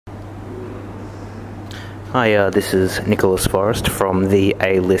Hi, this is Nicholas Forrest from the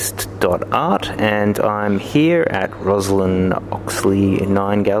A-List.art, and I'm here at Rosalind Oxley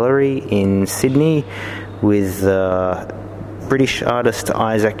 9 Gallery in Sydney with British artist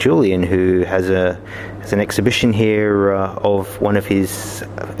Isaac Julien, who has an exhibition here of one of his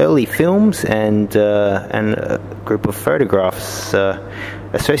early films and a group of photographs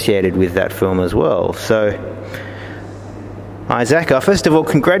associated with that film as well. So, Isaac, first of all,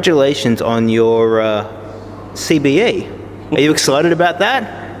 congratulations on your CBE. Are you excited about that?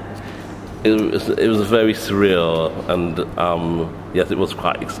 It was very surreal, and yes, it was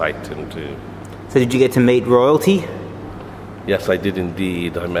quite exciting too. So did you get to meet royalty? Yes, I did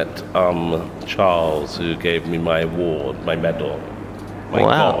indeed. I met Charles, who gave me my award, my medal, my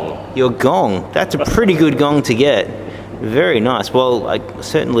gong. Your gong. That's a pretty good gong to get. Very nice. Well, I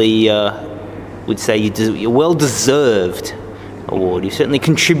certainly would say you're well-deserved award. You certainly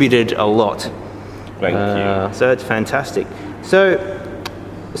contributed a lot. Thank you. So it's fantastic. So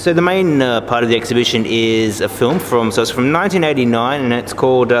the main part of the exhibition is a film it's from 1989, and it's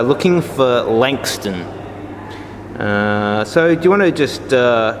called Looking for Langston. So do you want to just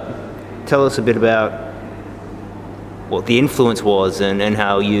tell us a bit about what the influence was and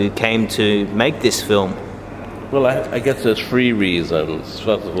how you came to make this film? Well, I guess there's three reasons.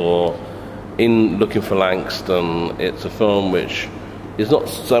 First of all, in Looking for Langston, it's a film which is not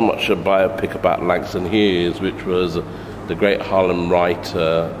so much a biopic about Langston Hughes, which was the great Harlem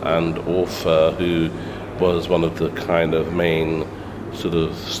writer and author who was one of the kind of main sort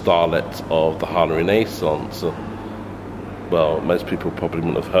of starlets of the Harlem Renaissance. Well, most people probably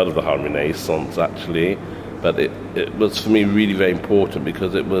wouldn't have heard of the Harlem Renaissance, actually, but it was for me really very important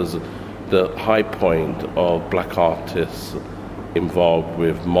because it was the high point of black artists involved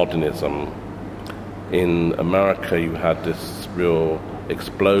with modernism. In America, you had this real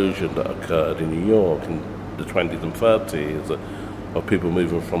explosion that occurred in New York in the 20s and 30s of people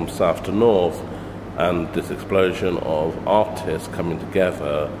moving from south to north, and this explosion of artists coming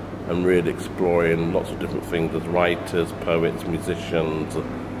together and really exploring lots of different things as writers, poets, musicians,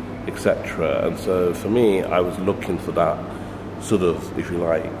 etc. And so for me, I was looking for that sort of, if you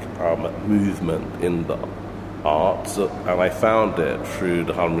like, movement in the arts, and I found it through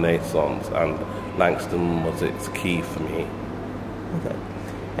the Harlem Renaissance, and Langston was its key for me. Okay.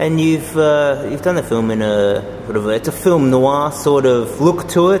 And you've done the film in it's a film noir sort of look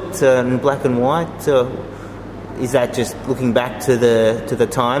to it, in black and white. Is that just looking back to the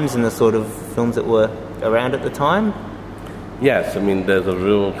times and the sort of films that were around at the time? Yes, I mean there's a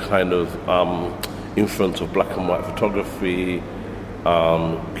real kind of influence of black and white photography,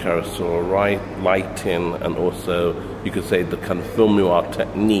 carousel lighting, and also you could say the kind of film noir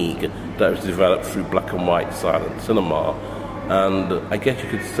technique that was developed through black and white silent cinema. And I guess you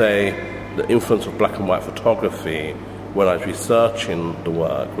could say the influence of black and white photography when I was researching the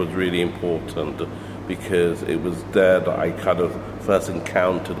work was really important, because it was there that I kind of first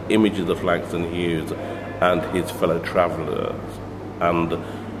encountered images of Langston Hughes and his fellow travellers. And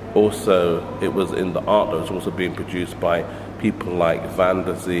also it was in the art that was also being produced by people like Van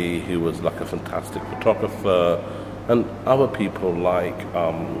der Zee, who was like a fantastic photographer, and other people like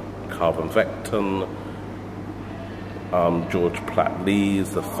Carl Van Vechten, George Platt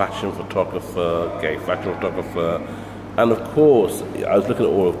Lees, the fashion photographer, gay fashion photographer. And of course, I was looking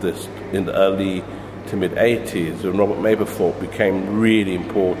at all of this in the early to mid-80s when Robert Mapplethorpe became a really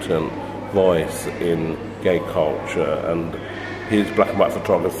important voice in gay culture, and his black and white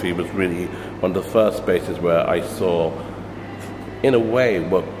photography was really one of the first spaces where I saw, in a way,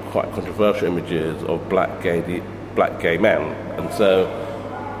 were quite controversial images of black gay men. And so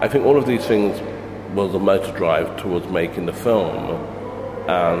I think all of these things was a motor drive towards making the film.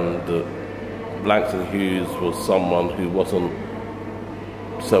 And Langston Hughes was someone who wasn't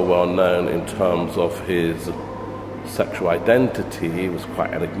so well known in terms of his sexual identity. He was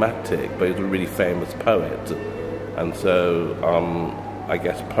quite enigmatic, but he was a really famous poet. And so I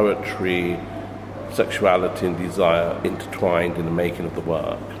guess poetry, sexuality and desire intertwined in the making of the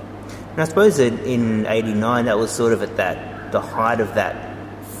work. And I suppose that in '89 that was sort of at the height of that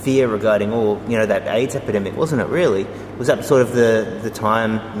fear regarding that AIDS epidemic, wasn't it really? Was that sort of the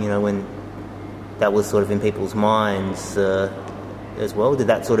time, when that was sort of in people's minds as well? Did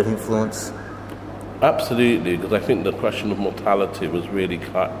that sort of influence? Absolutely, because I think the question of mortality was really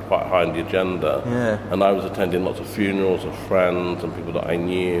quite high on the agenda. Yeah. And I was attending lots of funerals of friends and people that I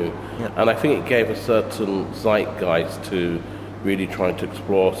knew. Yeah. And I think it gave a certain zeitgeist to really trying to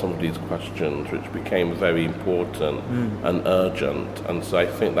explore some of these questions, which became very important and urgent. And so I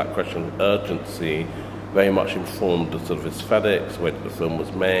think that question of urgency very much informed the sort of aesthetics, the way that the film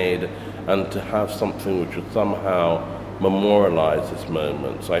was made, and to have something which would somehow memorialize this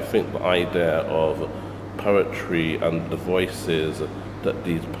moment. So I think the idea of poetry and the voices that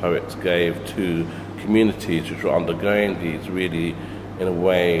these poets gave to communities which were undergoing these really, in a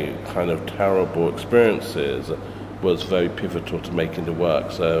way, kind of terrible experiences was very pivotal to making the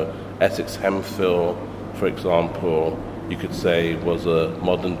work. So Essex Hemphill, for example, you could say was a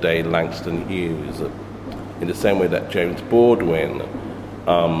modern-day Langston Hughes, in the same way that James Baldwin,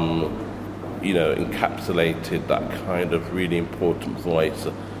 encapsulated that kind of really important voice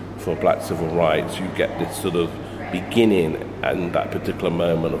for black civil rights. You get this sort of beginning in that particular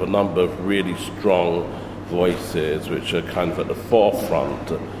moment of a number of really strong voices which are kind of at the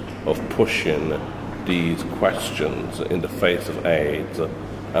forefront of pushing these questions in the face of AIDS,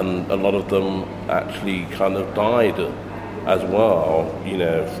 and a lot of them actually kind of died as well,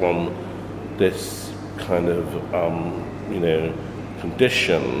 from this kind of,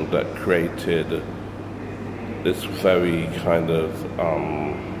 condition that created this very kind of,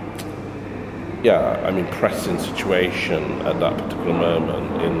 pressing situation at that particular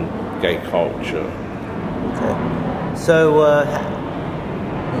moment in gay culture. Okay. So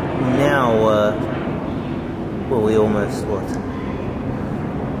now, we almost,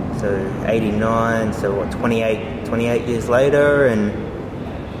 so 89, so 28 years later, and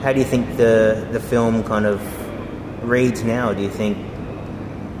how do you think the film kind of reads now? Do you think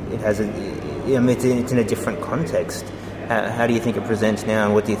it has it's in a different context? How do you think it presents now,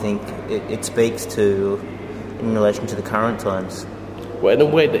 and what do you think it speaks to in relation to the current times? Well, in a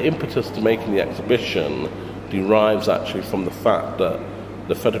way, the impetus to making the exhibition derives actually from the fact that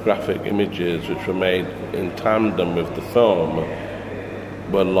the photographic images which were made in tandem with the film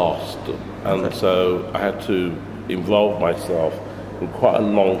were lost. And so I had to involve myself in quite a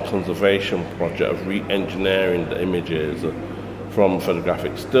long conservation project of re-engineering the images from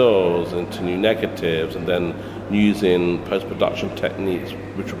photographic stills into new negatives, and then using post-production techniques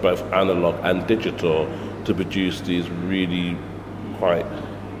which were both analog and digital to produce these really quite,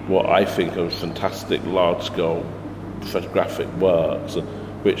 what I think are fantastic large-scale photographic works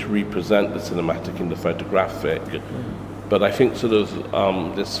which represent the cinematic in the photographic. But I think sort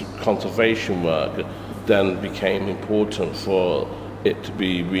of this conservation work then became important for it to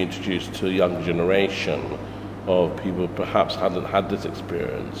be reintroduced to a younger generation of people who perhaps hadn't had this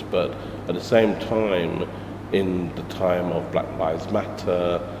experience, but at the same time, in the time of Black Lives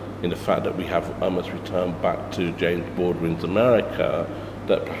Matter, in the fact that we have almost returned back to James Baldwin's America,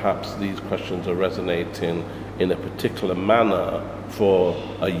 that perhaps these questions are resonating in a particular manner for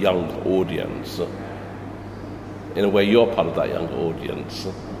a young audience. In a way, you're part of that young audience.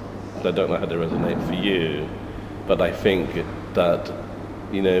 I don't know how they resonate for you, but I think that,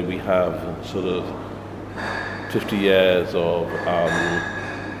 we have sort of 50 years of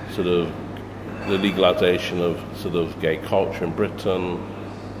sort of the legalization of sort of gay culture in Britain.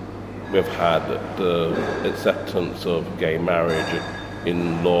 We've had the acceptance of gay marriage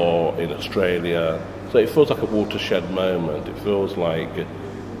in law in Australia. So it feels like a watershed moment. It feels like,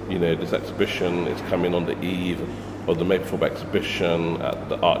 this exhibition is coming on the eve of the Mapplethorpe exhibition at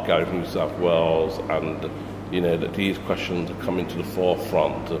the Art Gallery of New South Wales, and, that these questions are coming to the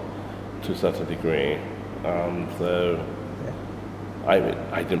forefront to a certain degree.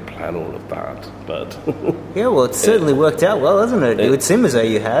 I didn't plan all of that, but... Yeah, well, it certainly worked out well, hasn't it? It would seem as though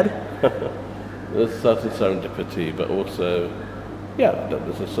you had. There's a certain serendipity, but also,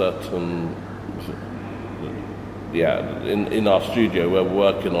 there's a certain... in our studio, we're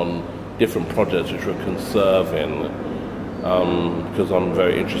working on different projects which we're conserving, because I'm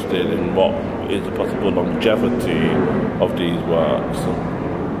very interested in what is the possible longevity of these works.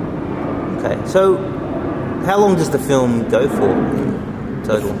 Okay, so how long does the film go for,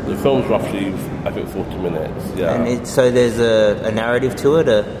 total? The film's roughly, I think, 40 minutes, yeah. And so there's a narrative to it,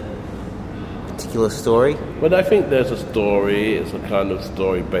 a particular story? Well, I think there's a story. It's a kind of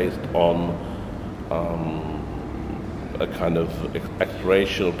story based on a kind of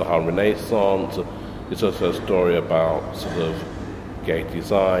exploration of the Harlem Renaissance. It's also a story about sort of gay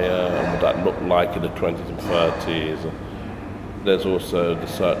desire and what that looked like in the 20s and 30s. There's also the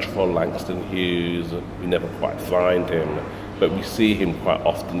search for Langston Hughes. We never quite find him, but we see him quite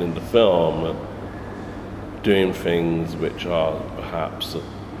often in the film doing things which are perhaps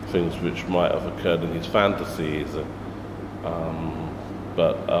things which might have occurred in his fantasies,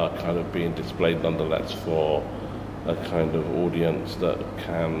 but are kind of being displayed nonetheless for a kind of audience that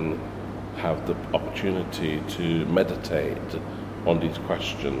can have the opportunity to meditate on these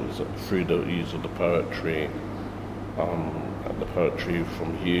questions through the use of the poetry. the poetry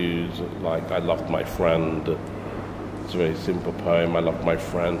from Hughes, like I Loved My Friend. It's a very simple poem. I loved my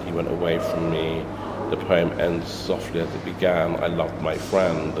friend, he went away from me. The poem ends softly as it began. I loved my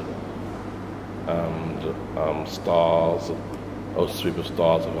friend. And stars, oh sweep of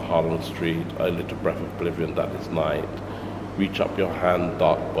stars over Harlem Street, a little breath of oblivion that is night. Reach up your hand,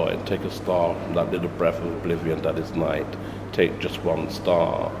 dark boy, and take a star from that little breath of oblivion that is night. Take just one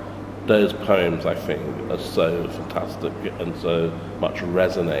star. Those poems, I think, are so fantastic and so much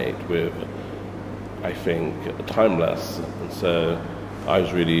resonate with, I think, timeless. And so I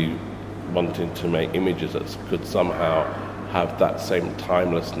was really wanting to make images that could somehow have that same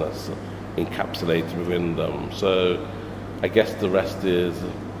timelessness encapsulated within them. So I guess the rest is,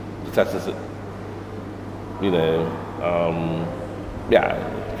 the test is,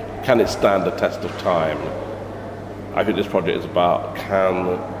 can it stand the test of time? I think this project is about,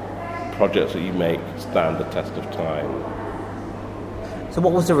 can projects that you make stand the test of time? So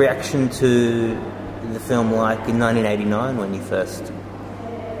what was the reaction to the film like in 1989 when you first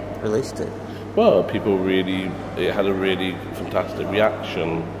released it? Well, it had a really fantastic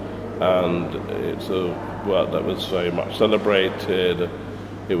reaction, and it's a work that was very much celebrated.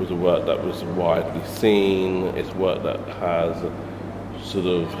 It was a work that was widely seen. It's work that has sort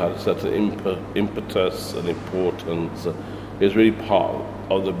of had a certain impetus and importance. It's really part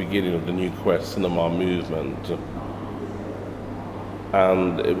of the beginning of the New Quest cinema movement.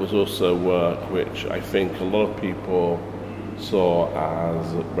 And it was also work which I think a lot of people saw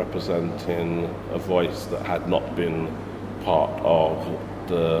as representing a voice that had not been part of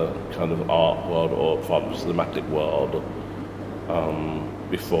the kind of art world or part of the cinematic world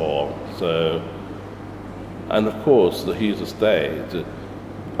before. So, and of course the Hughes estate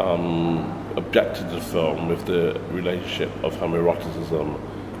objected to the film with the relationship of homoeroticism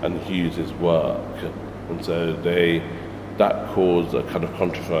and Hughes's work, and so that caused a kind of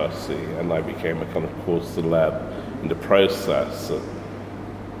controversy, and I became a kind of cause celeb in the process.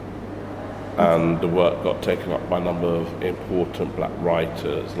 And the work got taken up by a number of important black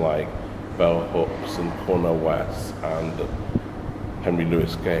writers like Bell Hooks and Cornel West and Henry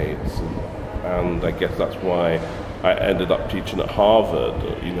Louis Gates, and I guess that's why I ended up teaching at Harvard,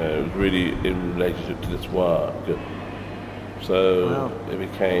 really in relationship to this work. So wow. It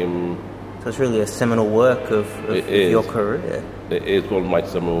became... So it's really a seminal work of your career. It is one of my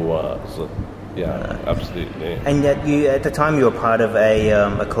seminal works. Yeah, absolutely. And yet, at the time, you were part of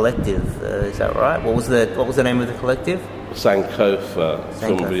a collective. Is that right? What was the name of the collective? Sankofa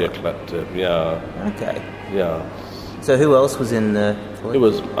Film Video Collective. Yeah. Okay. Yeah. So who else was in the collective? It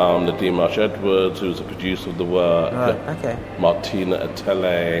was Nadine Marsh Edwards, who was a producer of the work. Right. Okay. Martina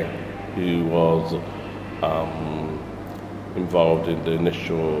Atele, who was involved in the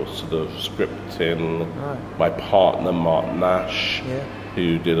initial sort of scripting. Right. My partner Mark Nash,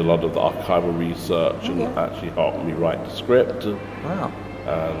 who did a lot of the archival research and actually helped me write the script. Wow.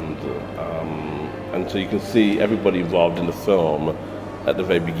 And so you can see everybody involved in the film at the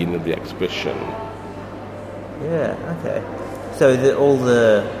very beginning of the exhibition. Yeah. Okay. So all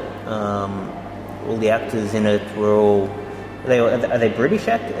the actors in it were all. Are they British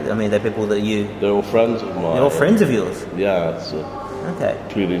actors? I mean, they're people that you... They're all friends of mine. They're all friends of yours? Yes. Okay.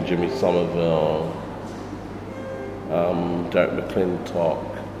 Including Jimmy Somerville, Derek McClintock.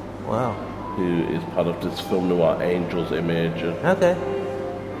 Wow. Who is part of this film noir Angels Image. Okay.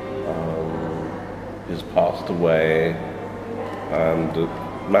 He's passed away. And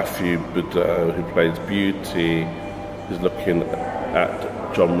Matthew Boudin, who plays Beauty, is looking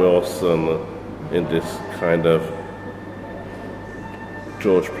at John Wilson in this kind of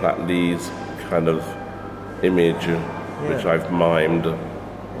George Platt Lee's kind of image, which I've mimed.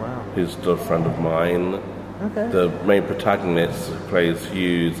 Wow. Who's still a friend of mine. Okay. The main protagonist who plays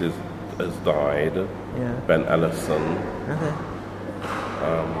Hughes has died. Yeah. Ben Ellison. Okay.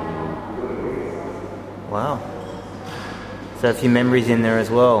 Wow. So a few memories in there as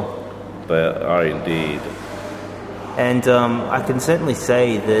well. There are indeed. And I can certainly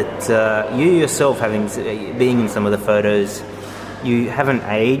say that you yourself, being in some of the photos, you haven't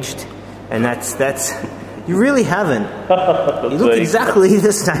aged, and that's you really haven't. You look exactly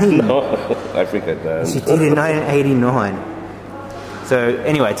the same. No, I think I did. You did in 1989. So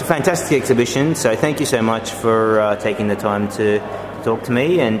anyway, it's a fantastic exhibition. So thank you so much for taking the time to talk to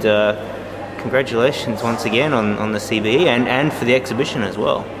me, and congratulations once again on the CBE and for the exhibition as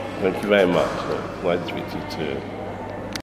well. Thank you very much. Nice to meet you too.